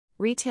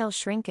Retail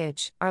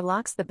shrinkage. Are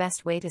locks the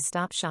best way to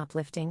stop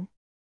shoplifting?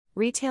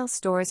 Retail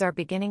stores are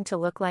beginning to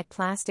look like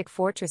plastic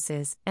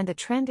fortresses, and the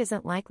trend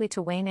isn't likely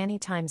to wane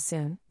anytime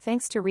soon,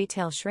 thanks to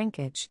retail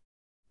shrinkage.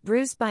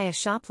 Bruised by a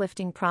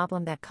shoplifting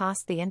problem that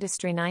cost the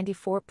industry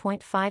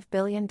 $94.5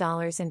 billion in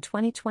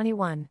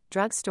 2021,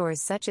 drugstores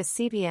such as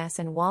CVS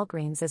and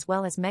Walgreens, as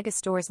well as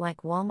megastores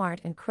like Walmart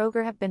and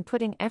Kroger, have been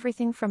putting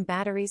everything from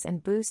batteries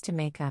and booze to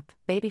makeup,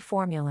 baby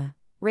formula,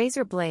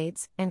 razor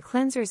blades, and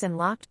cleansers in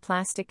locked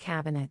plastic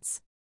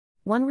cabinets.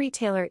 One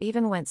retailer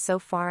even went so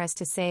far as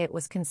to say it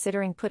was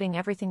considering putting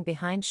everything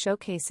behind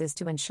showcases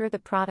to ensure the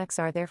products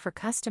are there for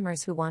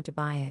customers who want to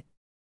buy it.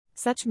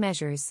 Such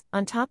measures,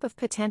 on top of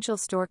potential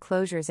store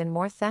closures in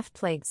more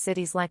theft-plagued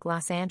cities like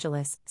Los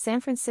Angeles, San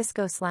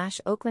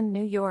Francisco/Oakland,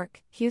 New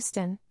York,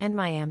 Houston, and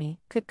Miami,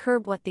 could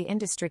curb what the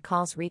industry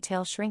calls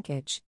retail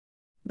shrinkage.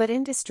 But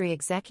industry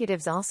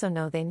executives also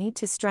know they need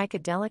to strike a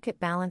delicate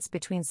balance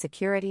between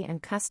security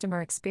and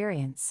customer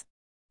experience.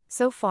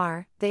 So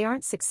far, they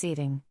aren't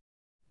succeeding.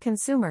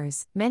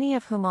 Consumers, many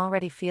of whom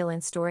already feel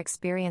in-store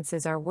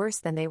experiences are worse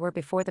than they were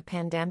before the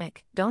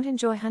pandemic, don't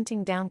enjoy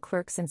hunting down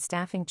clerks and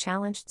staffing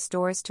challenged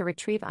stores to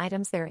retrieve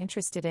items they're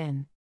interested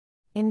in.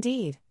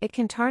 Indeed, it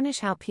can tarnish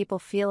how people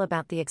feel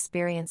about the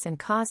experience and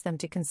cause them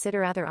to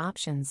consider other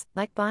options,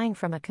 like buying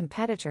from a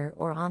competitor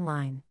or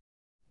online.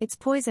 It's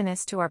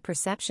poisonous to our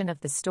perception of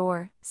the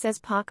store, says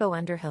Paco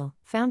Underhill,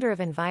 founder of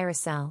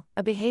Envirocell,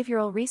 a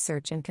behavioral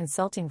research and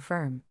consulting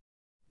firm.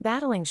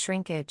 Battling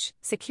shrinkage,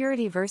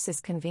 security versus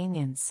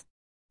convenience.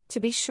 To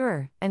be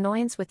sure,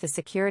 annoyance with the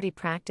security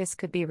practice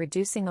could be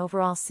reducing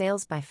overall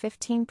sales by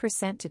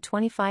 15% to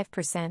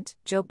 25%,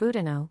 Joe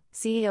Boudinot,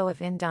 CEO of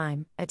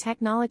InDime, a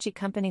technology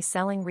company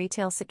selling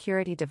retail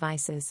security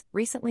devices,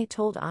 recently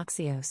told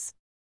Axios.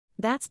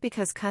 That's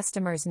because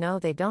customers know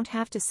they don't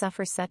have to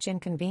suffer such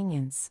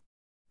inconvenience.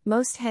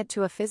 Most head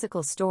to a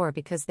physical store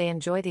because they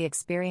enjoy the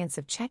experience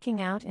of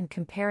checking out and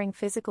comparing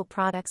physical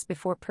products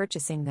before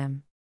purchasing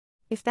them.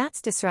 If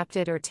that's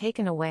disrupted or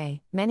taken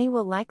away, many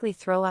will likely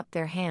throw up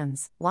their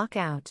hands, walk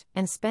out,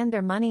 and spend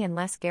their money in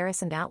less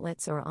garrisoned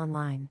outlets or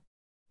online.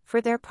 For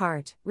their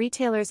part,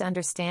 retailers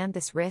understand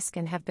this risk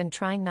and have been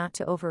trying not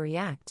to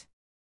overreact.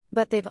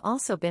 But they've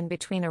also been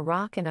between a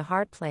rock and a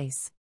hard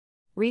place.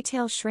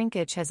 Retail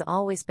shrinkage has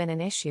always been an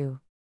issue.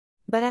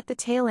 But at the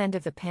tail end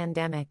of the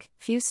pandemic,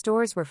 few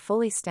stores were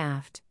fully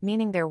staffed,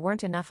 meaning there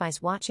weren't enough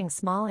eyes watching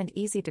small and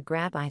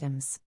easy-to-grab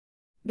items.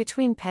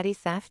 Between petty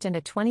theft and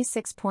a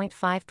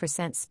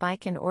 26.5%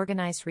 spike in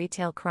organized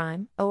retail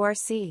crime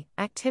 (ORC)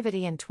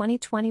 activity in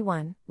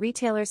 2021,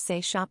 retailers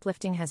say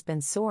shoplifting has been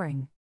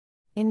soaring.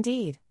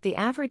 Indeed, the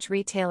average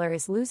retailer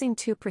is losing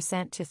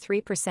 2% to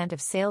 3%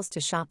 of sales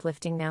to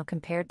shoplifting now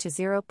compared to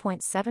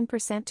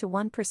 0.7% to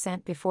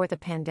 1% before the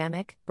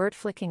pandemic, Bert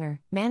Flickinger,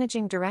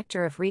 managing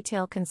director of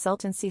retail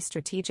consultancy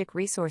Strategic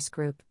Resource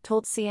Group,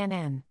 told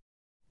CNN.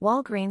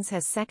 Walgreens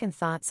has second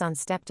thoughts on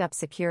stepped-up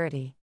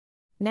security.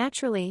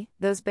 Naturally,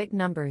 those big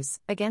numbers,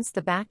 against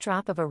the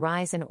backdrop of a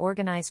rise in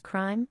organized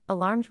crime,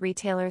 alarmed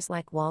retailers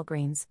like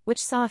Walgreens,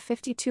 which saw a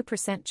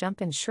 52%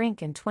 jump in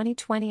shrink in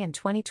 2020 and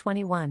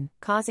 2021,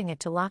 causing it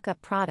to lock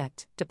up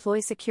product, deploy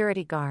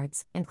security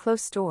guards, and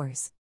close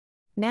stores.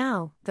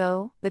 Now,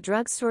 though, the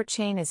drugstore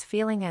chain is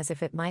feeling as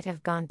if it might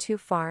have gone too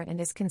far and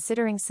is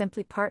considering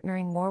simply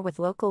partnering more with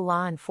local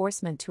law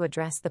enforcement to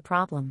address the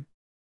problem.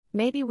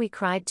 Maybe we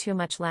cried too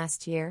much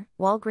last year,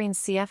 Walgreens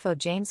CFO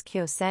James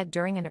Keogh said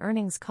during an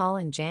earnings call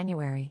in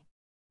January.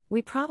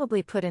 We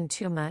probably put in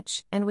too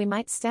much, and we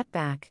might step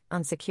back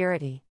on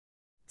security.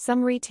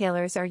 Some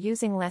retailers are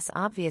using less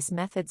obvious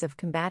methods of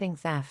combating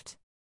theft.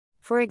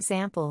 For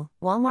example,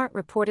 Walmart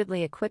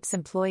reportedly equips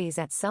employees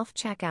at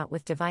self-checkout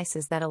with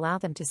devices that allow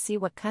them to see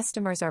what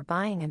customers are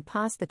buying and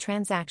pause the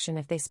transaction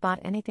if they spot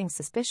anything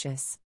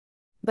suspicious.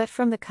 But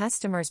from the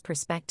customer's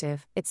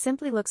perspective, it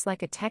simply looks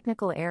like a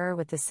technical error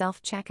with the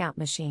self-checkout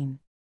machine.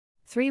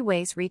 3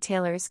 ways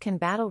retailers can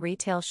battle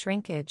retail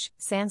shrinkage,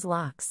 sans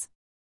locks.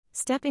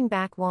 Stepping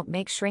back won't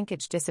make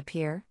shrinkage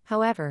disappear,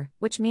 however,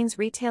 which means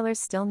retailers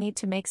still need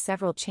to make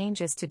several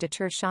changes to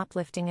deter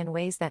shoplifting in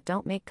ways that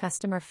don't make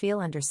customer feel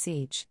under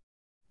siege.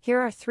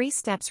 Here are 3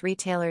 steps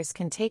retailers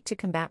can take to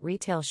combat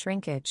retail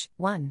shrinkage.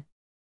 1.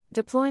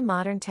 Deploy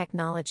modern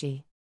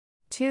technology.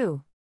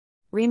 2.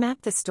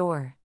 Remap the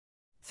store.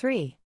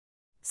 3.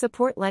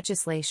 Support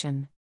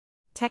legislation.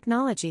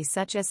 Technology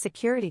such as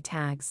security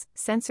tags,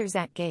 sensors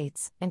at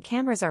gates, and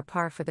cameras are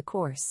par for the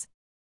course.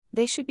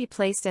 They should be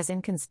placed as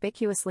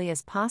inconspicuously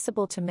as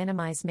possible to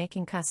minimize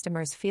making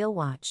customers feel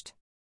watched.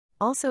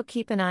 Also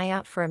keep an eye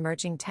out for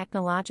emerging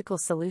technological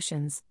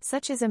solutions,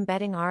 such as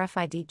embedding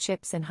RFID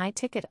chips in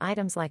high-ticket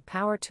items like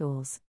power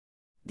tools.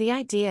 The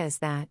idea is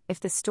that, if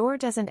the store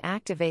doesn't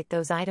activate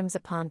those items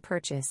upon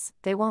purchase,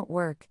 they won't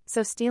work,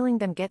 so stealing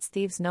them gets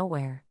thieves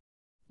nowhere.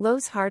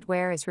 Lowe's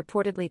Hardware is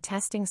reportedly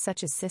testing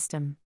such a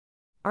system.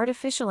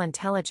 Artificial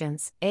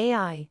intelligence,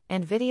 AI,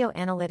 and video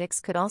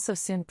analytics could also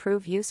soon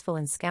prove useful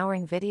in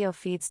scouring video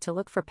feeds to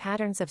look for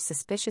patterns of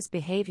suspicious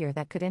behavior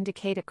that could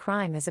indicate a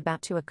crime is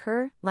about to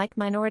occur, like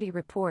Minority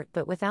Report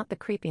but without the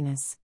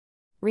creepiness.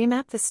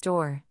 Remap the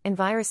store.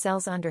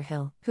 Envirocells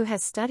Underhill, who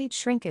has studied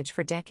shrinkage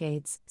for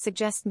decades,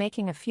 suggests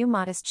making a few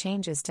modest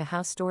changes to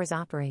how stores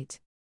operate.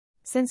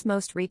 Since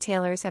most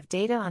retailers have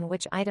data on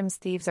which items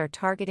thieves are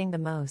targeting the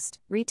most,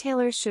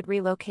 retailers should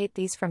relocate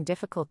these from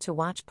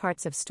difficult-to-watch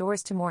parts of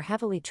stores to more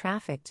heavily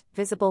trafficked,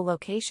 visible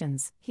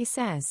locations, he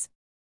says.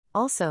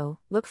 Also,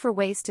 look for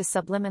ways to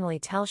subliminally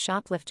tell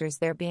shoplifters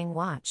they're being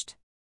watched.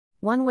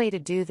 One way to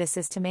do this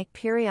is to make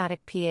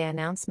periodic PA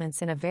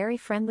announcements in a very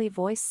friendly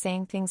voice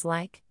saying things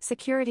like,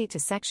 "Security to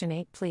Section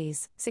 8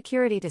 please,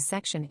 security to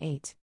Section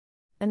 8.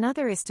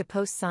 Another is to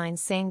post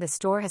signs saying the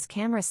store has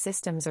camera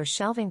systems or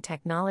shelving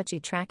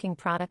technology tracking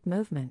product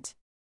movement.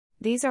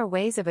 These are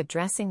ways of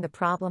addressing the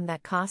problem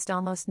that cost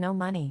almost no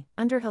money,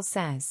 Underhill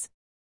says.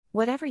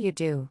 Whatever you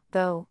do,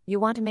 though, you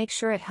want to make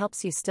sure it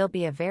helps you still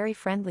be a very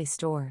friendly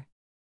store.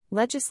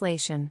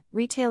 Legislation.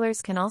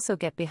 Retailers can also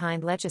get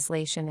behind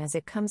legislation as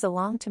it comes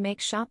along to make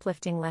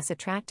shoplifting less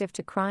attractive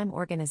to crime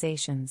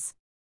organizations.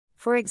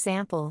 For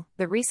example,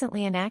 the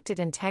recently enacted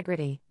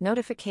Integrity,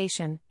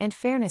 Notification, and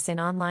Fairness in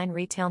Online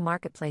Retail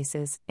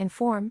Marketplaces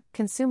 (INFORM)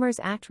 Consumers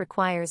Act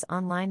requires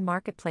online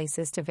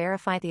marketplaces to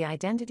verify the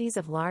identities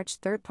of large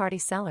third-party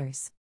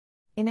sellers.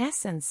 In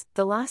essence,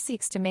 the law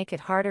seeks to make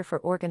it harder for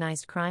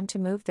organized crime to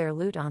move their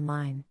loot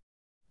online.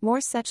 More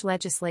such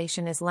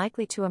legislation is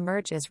likely to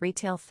emerge as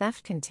retail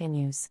theft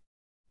continues.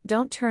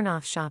 Don't turn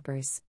off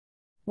shoppers.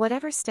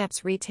 Whatever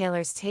steps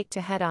retailers take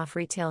to head off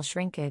retail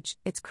shrinkage,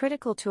 it's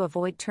critical to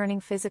avoid turning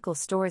physical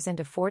stores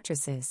into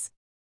fortresses.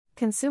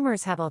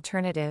 Consumers have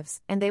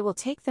alternatives, and they will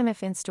take them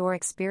if in-store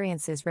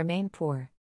experiences remain poor.